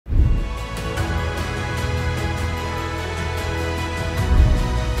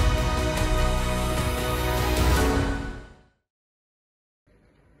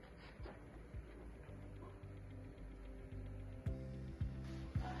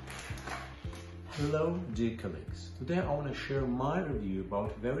Hello dear colleagues, today I want to share my review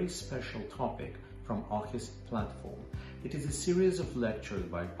about a very special topic from OHI-S platform. It is a series of lectures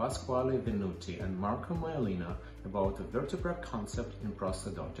by Pasquale, Venuti and Maiolino about the VertiPrep concept in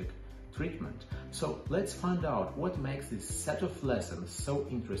prosthodontic treatment. So let's find out what makes this set of lessons so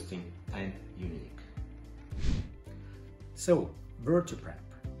interesting and unique. So VertiPrep,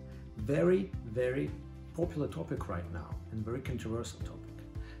 very popular topic right now and very controversial topic.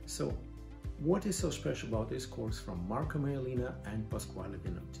 So what is so special about this course from Maiolino and Pasquale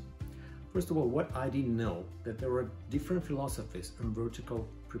Venuti? First of all, what I didn't know, that there are different philosophies on vertical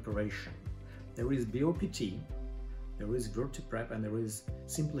preparation. There is BOPT, there is VertiPrep, and there is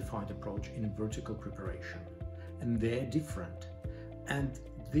simplified approach in vertical preparation. And they're different. And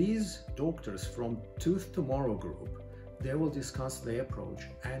these doctors from Tooth Tomorrow group, they will discuss their approach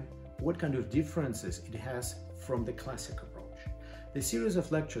and what kind of differences it has from the classic approach. The series of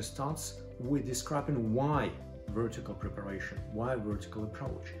lectures starts with describing why vertical preparation, why vertical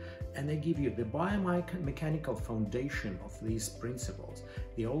approach, and they give you the biomechanical foundation of these principles.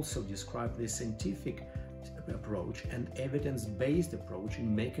 They also describe the scientific approach and evidence-based approach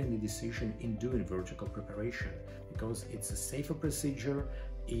in making the decision in doing vertical preparation, because it's a safer procedure,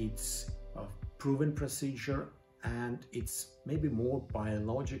 it's a proven procedure, and it's maybe more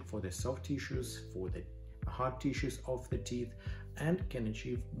biologic for the soft tissues, for the hard tissues of the teeth, and can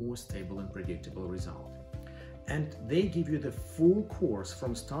achieve more stable and predictable result. And they give you the full course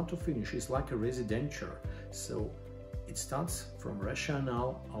from start to finish. It's like a residential. So it starts from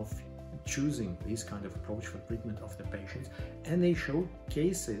rationale of choosing this kind of approach for treatment of the patients, and they show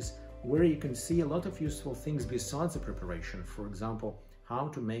cases where you can see a lot of useful things besides the preparation. For example, how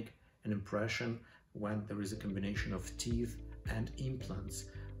to make an impression when there is a combination of teeth and implants,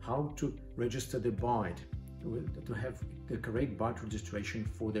 how to register the bite, to have the correct bite registration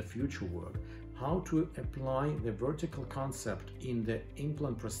for the future work, how to apply the vertical concept in the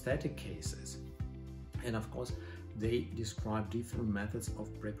implant prosthetic cases. And of course, they describe different methods of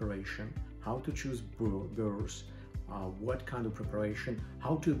preparation, how to choose burs, what kind of preparation,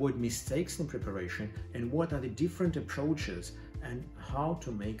 how to avoid mistakes in preparation, and what are the different approaches, and how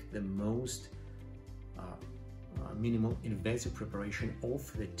to make the most minimal invasive preparation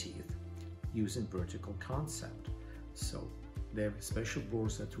of the teeth using vertical concept. So there are special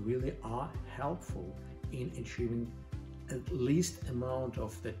burs that really are helpful in achieving at least amount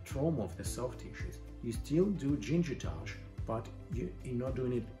of the trauma of the soft tissues. You still do gingitage, but you're not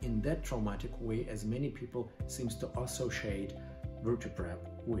doing it in that traumatic way as many people seems to associate VertiPrep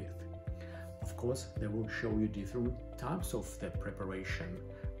with. Of course, they will show you different types of the preparation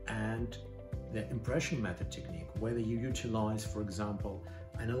and the impression method technique, whether you utilize, for example,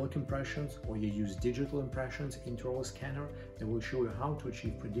 analog impressions or you use digital impressions, intraoral scanner. They will show you how to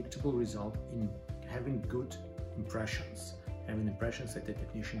achieve predictable result in having good impressions, having impressions that the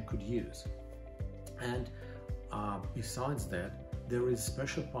technician could use. And besides that, there is a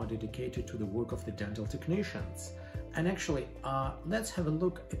special part dedicated to the work of the dental technicians. And actually, let's have a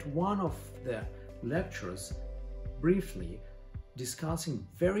look at one of the lectures briefly, discussing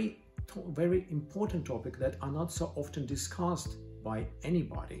very important topic that are not so often discussed by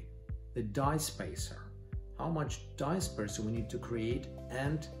anybody: the die spacer. How much die spacer we need to create,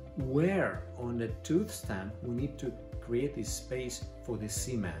 and where on the tooth stem we need to create this space for the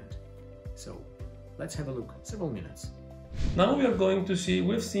cement. So let's have a look, several minutes. Now we are going to see,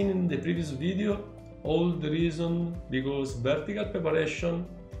 we've seen in the previous video all the reason because vertical preparation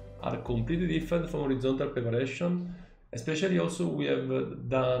are completely different from horizontal preparation. Especially also we have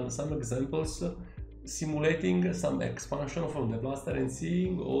done some examples simulating some expansion from the plaster and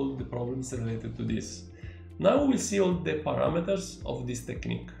seeing all the problems related to this. Now we'll see all the parameters of this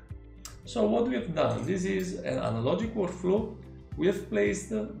technique. So what we have done, this is an analogic workflow. We have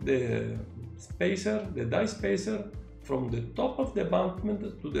placed the spacer, the die spacer, from the top of the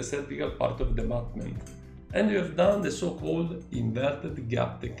abutment to the cervical part of the abutment. And we have done the so-called inverted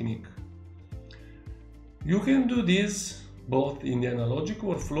gap technique. You can do this both in the analogic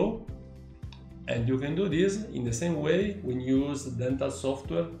workflow, and you can do this in the same way when you use dental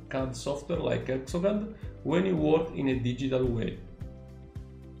software, CAD software like Exocad, when you work in a digital way.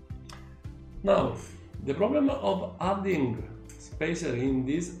 Now, the problem of adding spacer in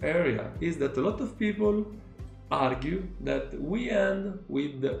this area is that a lot of people argue that we end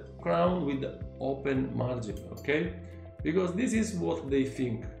with the crown with the open margin, okay? Because this is what they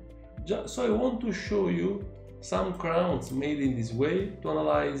think. So I want to show you some crowns made in this way to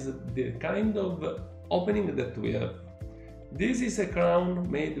analyze the kind of opening that we have. This is a crown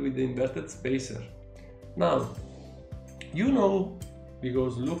made with the inverted spacer. Now, you know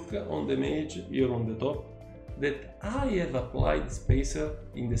because look on the image here on the top that I have applied spacer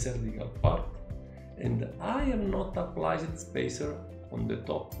in the cervical part and I have not applied spacer on the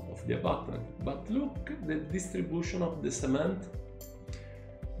top of the abutment. But look the distribution of the cement.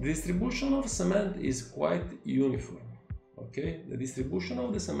 The distribution of cement is quite uniform. Okay, the distribution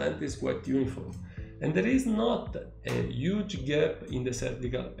of the cement is quite uniform and there is not a huge gap in the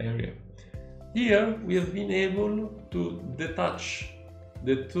cervical area. Here we have been able to detach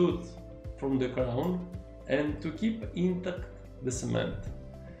the tooth from the crown and to keep intact the cement.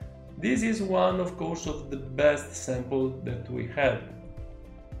 This is one, of course, of the best samples that we had.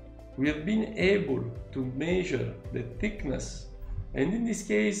 We have been able to measure the thickness, and in this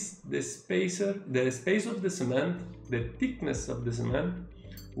case the space of the cement, the thickness of the cement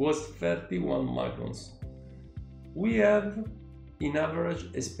was 31 microns. We have in average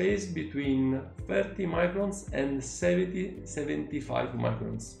a space between 30 microns and 75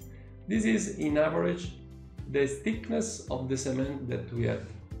 microns. This is in average the thickness of the cement that we have.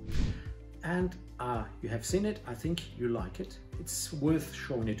 And you have seen it, I think you like it. It's worth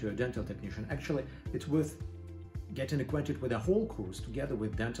showing it to a dental technician. Actually, it's worth getting acquainted with the whole course together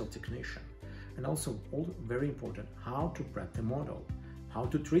with dental technician. And also, very important, how to prep the model, how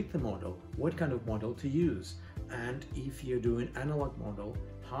to treat the model, what kind of model to use. And if you're doing analog model,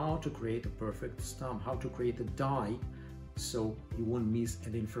 how to create a perfect stump, how to create a die so you won't miss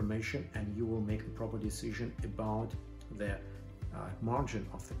any information and you will make the proper decision about the margin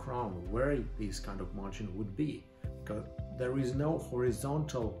of the crown, where this kind of margin would be, because there is no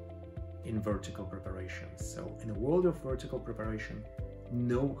horizontal in vertical preparation. So in a world of vertical preparation,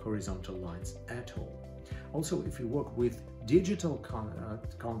 no horizontal lines at all. Also, if you work with digital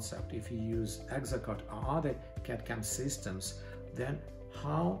concept, if you use Exact or other CAD/CAM systems, then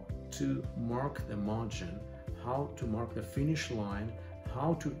how to mark the margin, how to mark the finish line,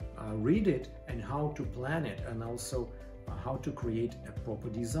 how to read it and how to plan it, and also how to create a proper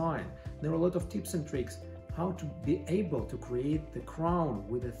design. There are a lot of tips and tricks how to be able to create the crown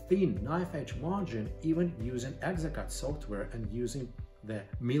with a thin knife edge margin, even using Exact software and using the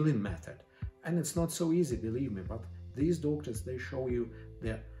milling method. And it's not so easy, believe me, but these doctors, they show you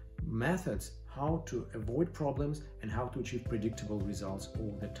the methods how to avoid problems and how to achieve predictable results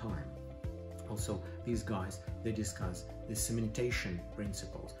all the time. Also, these guys, they discuss the cementation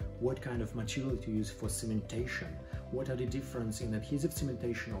principles, what kind of material to use for cementation, what are the difference in adhesive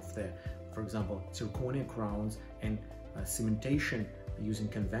cementation of the, for example, zirconia crowns and cementation using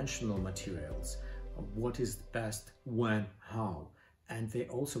conventional materials, what is best, when, how. And they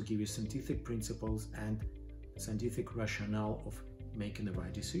also give you scientific principles and scientific rationale of making the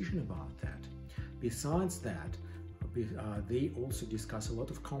right decision about that. Besides that, they also discuss a lot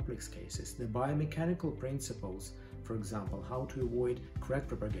of complex cases, the biomechanical principles, for example, how to avoid crack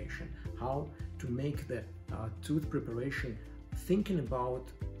propagation, how to make the tooth preparation, thinking about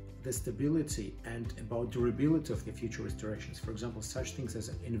the stability and about durability of the future restorations. For example, such things as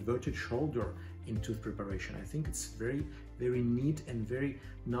an inverted shoulder in tooth preparation. I think it's very, very neat and very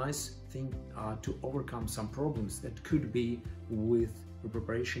nice thing to overcome some problems that could be with the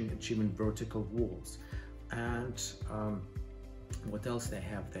preparation achieving vertical walls. And what else they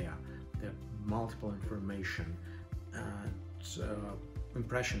have there? The multiple information and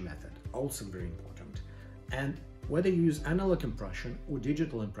impression method, also very important. And whether you use analog impression or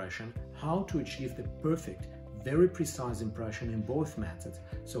digital impression, how to achieve the perfect, very precise impression in both methods,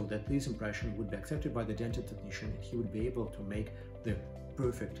 so that this impression would be accepted by the dental technician and he would be able to make the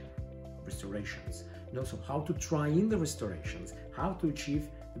perfect restorations. And also how to try in the restorations, how to achieve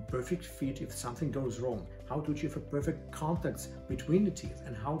the perfect fit if something goes wrong, how to achieve a perfect contacts between the teeth,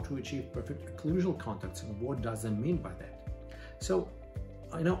 and how to achieve perfect occlusal contacts, and what does that mean by that. So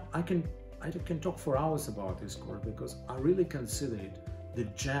I know I can talk for hours about this course because I really consider it the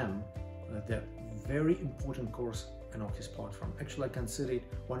gem, the very important course on OHI-S platform. Actually, I consider it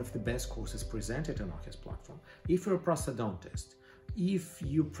one of the best courses presented on OHI-S platform. If you're a prosthodontist, if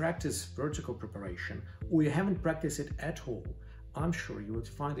you practice vertical preparation or you haven't practiced it at all, I'm sure you would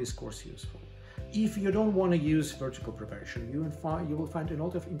find this course useful. If you don't want to use vertical preparation, you will find a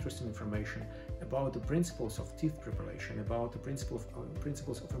lot of interesting information about the principles of teeth preparation, about the principles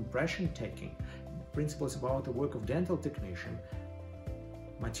of impression taking, principles about the work of dental technician,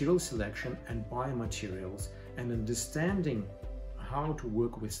 material selection and biomaterials, and understanding how to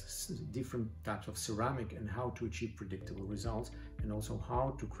work with different types of ceramic and how to achieve predictable results, and also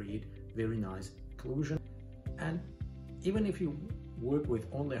how to create very nice occlusion. And even if you work with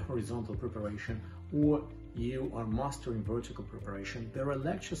only horizontal preparation or you are mastering vertical preparation, there are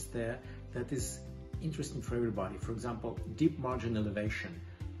lectures there that is interesting for everybody. For example, deep margin elevation,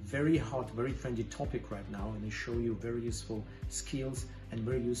 very hot, very trendy topic right now, and I show you very useful skills and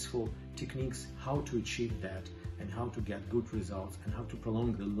very useful techniques how to achieve that and how to get good results and how to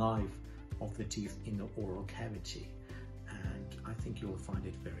prolong the life of the teeth in the oral cavity. And I think you will find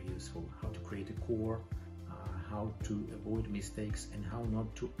it very useful, how to create a core, how to avoid mistakes, and how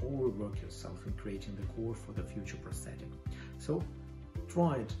not to overwork yourself in creating the core for the future prosthetic. So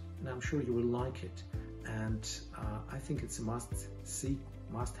try it, and I'm sure you will like it. And I think it's a must-see,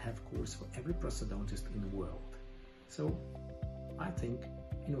 must-have course for every prosthodontist in the world. So I think,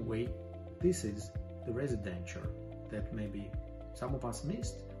 in a way, this is the residential that maybe some of us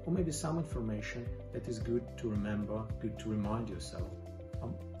missed, or maybe some information that is good to remember, good to remind yourself.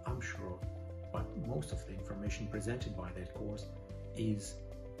 I'm sure, but most of the information presented by that course is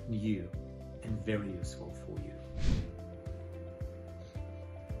new and very useful for you.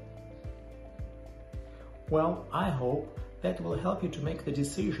 Well, I hope that will help you to make the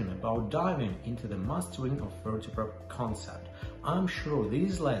decision about diving into the mastering of VertiPrep concept. I'm sure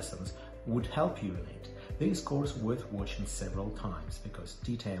these lessons would help you in it. This course worth watching several times because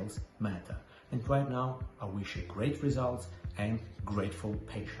details matter. And right now, I wish you great results and grateful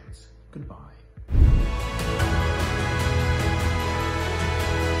patience. Goodbye.